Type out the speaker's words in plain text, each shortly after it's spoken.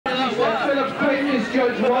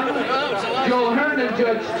Judge 1, Joe Hernan,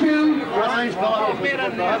 Judge 2, and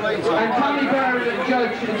Tommy Barrett,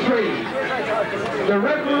 Judge 3. The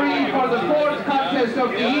referee for the fourth contest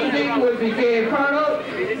of the evening will be Farrell,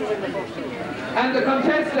 and the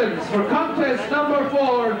contestants for contest number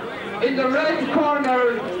 4 in the red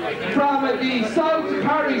corner from the South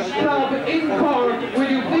Parish Club in Cork, will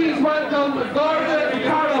you please welcome Gordon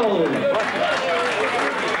Farrell.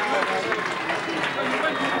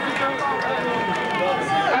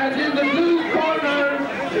 And in the blue corner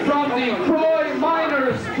from the Croy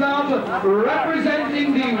Miners Club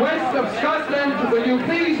representing the west of Scotland, will you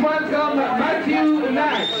please welcome Matthew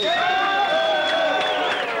Nash.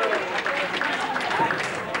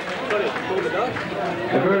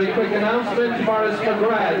 A very quick announcement, Morris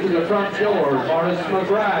McGrath to the front door. Morris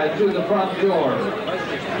McGrath to the front door.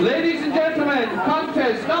 Ladies and gentlemen,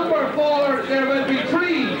 contest number 4, there will be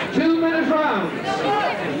 3 2-minute rounds.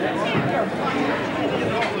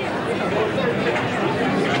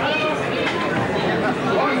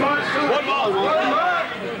 One more.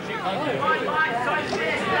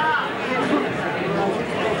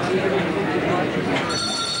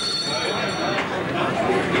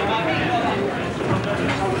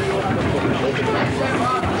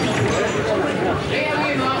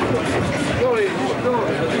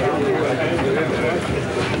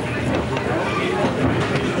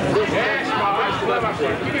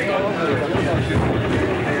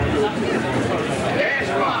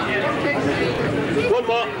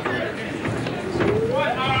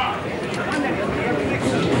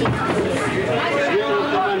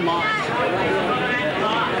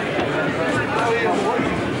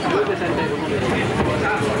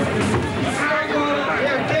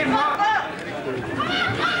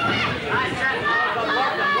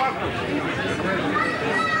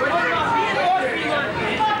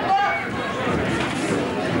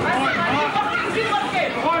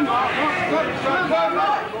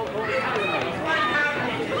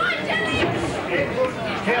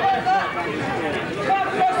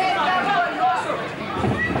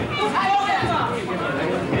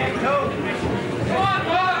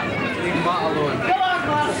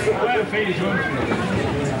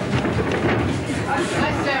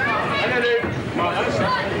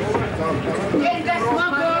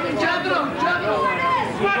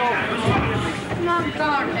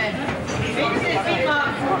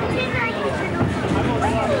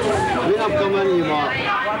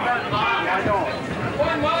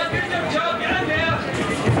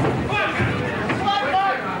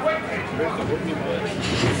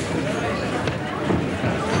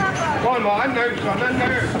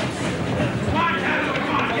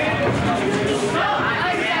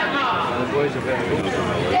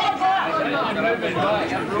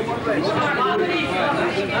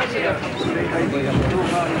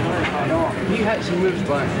 You had some moves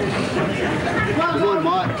back. Come on,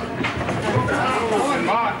 Mark. Come on,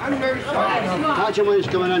 Mark. Catch him when he's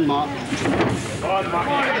coming in, Mark. Come on, Mark.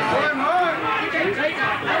 Come on, Mark.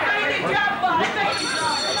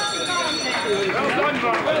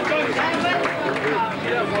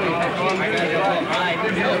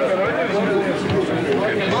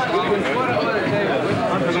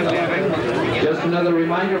 Just another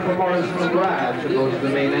reminder for Morris McGrath to go to the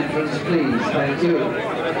main entrance, please. Thank you.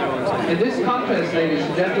 In this contest, ladies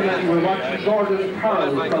and gentlemen, we're watching Gordon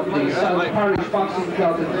Farrell from the South Parish Boxing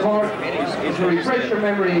Club in Cork. To refresh your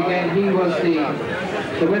memory again, he was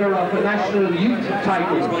the winner of the national youth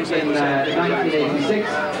title in 1986.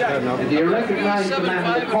 And you recognise the man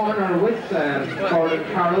in the corner with Gordon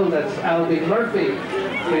Farrell, that's Alvin Murphy,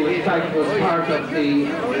 who in fact was part of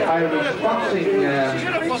the Irish boxing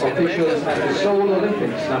officials at the Seoul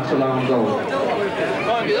Olympics not so long ago.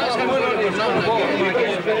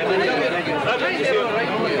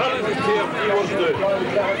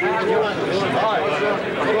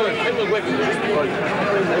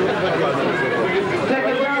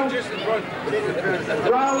 Second round,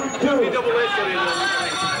 round 2.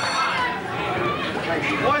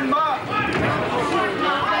 One mark.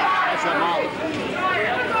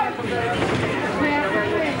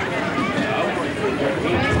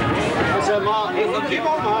 That's a mark. Keep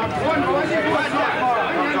on, Mark. One more.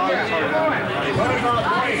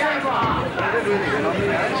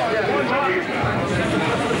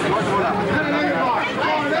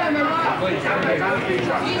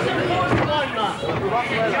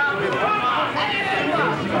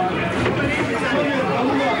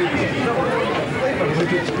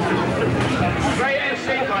 Straight and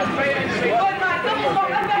straight, man. Straight and straight. Good, man. Double up.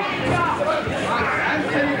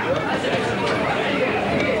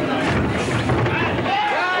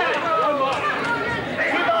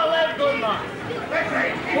 Keep our leg good, man.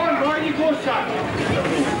 One, right, you go, shot.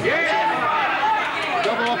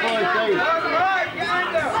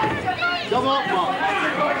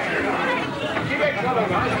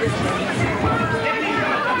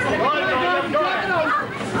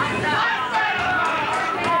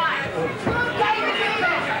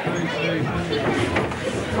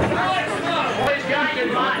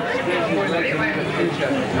 Go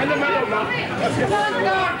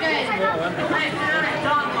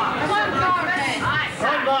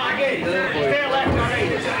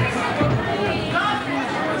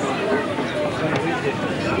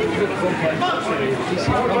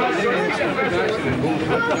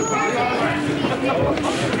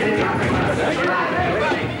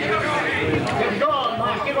on,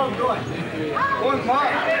 Mark, keep on going. One more.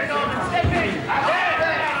 Step in.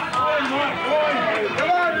 One more.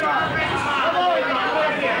 Come on, Mark. Come on, Mark.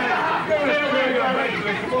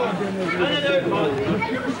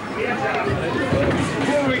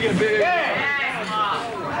 Before we get big.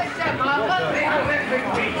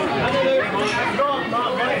 Go on,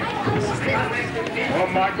 Mark. Oh,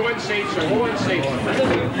 Mark, go in seat, sir. Go in seat.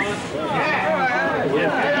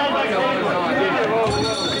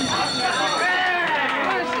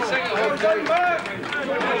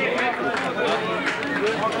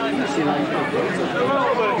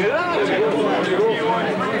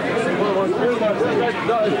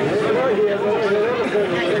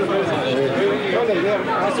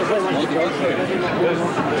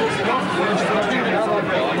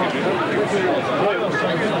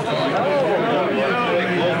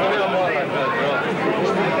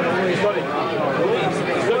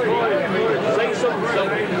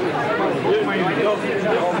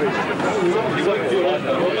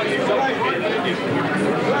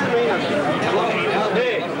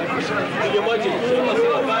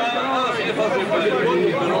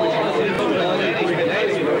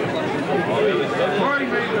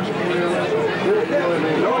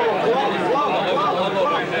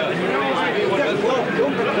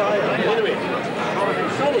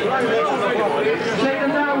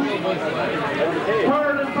 Second down.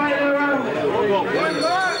 Third and final round.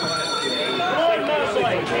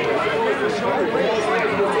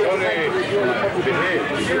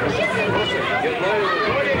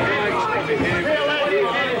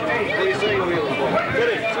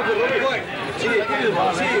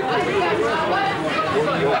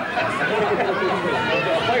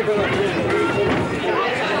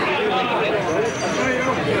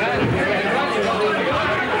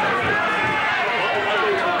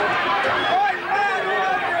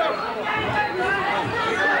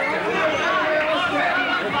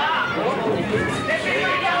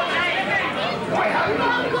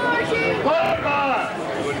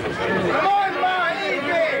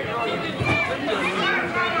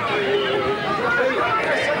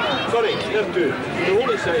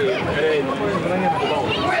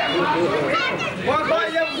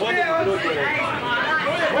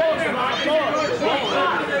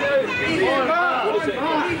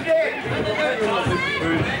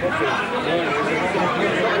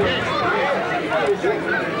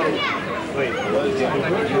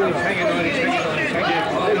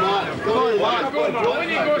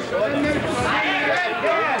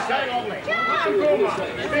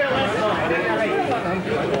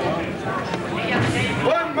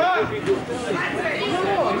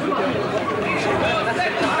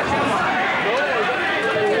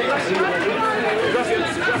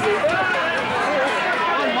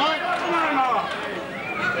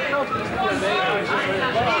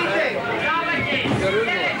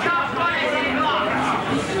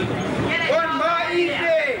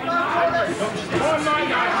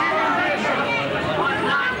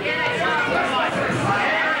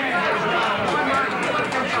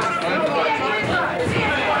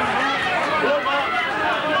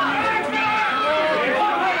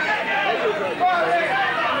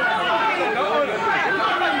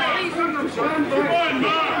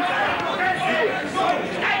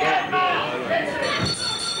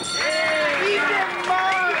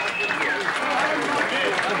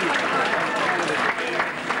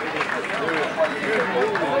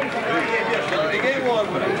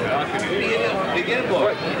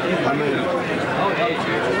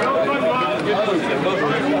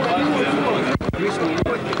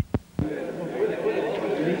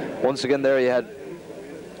 Once again, there you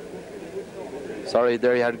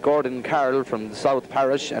had Gordon Carroll from the South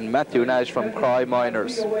Parish and Matthew Nash from Cry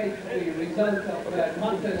Miners.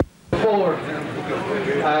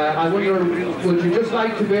 I wonder, would you just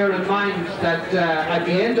like to bear in mind that at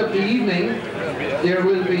the end of the evening there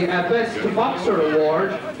will be a Best Boxer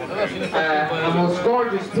Award, a most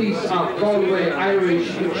gorgeous piece of Galway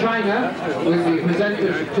Irish China will be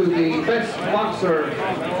presented to the best boxer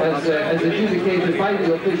as adjudicated by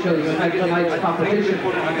the officials at tonight's competition.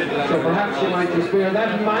 So perhaps you might just bear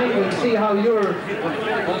that in mind and see how you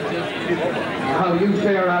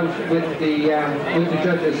fare out with the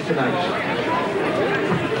judges tonight.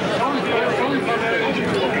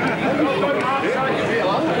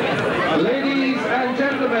 Ladies and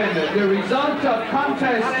gentlemen, the result of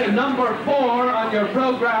contest number 4 on your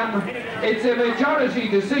programme. It's a majority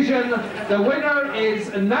decision. The winner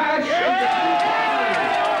is Nash.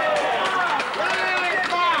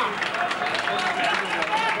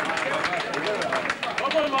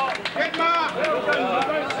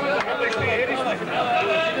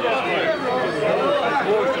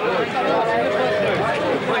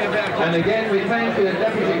 And again, we thank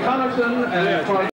Deputy Connaughton for